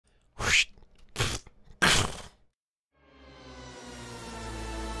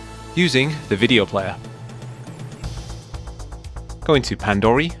using the video player. Go into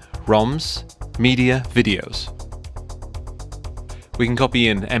Pandory, ROMs, Media, Videos. We can copy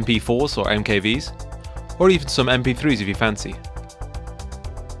in MP4s or MKVs, or even some MP3s if you fancy.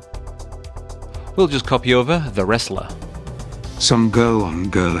 We'll just copy over the wrestler. Some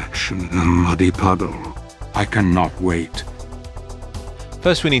girl-on-girl action in a muddy puddle. I cannot wait.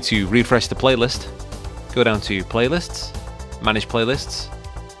 First we need to refresh the playlist. Go down to Playlists, Manage Playlists,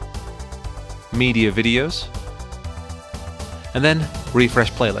 Media Videos, and then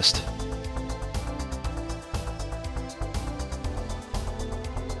Refresh Playlist.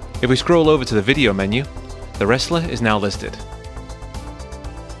 If we scroll over to the video menu, the wrestler is now listed.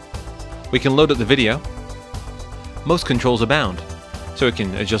 We can load up the video. Most controls are bound, so we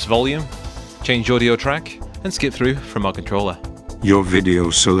can adjust volume, change audio track, and skip through from our controller. Your video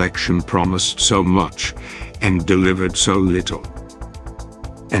selection promised so much and delivered so little.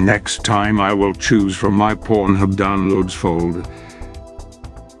 And next time I will choose from my Pornhub downloads folder.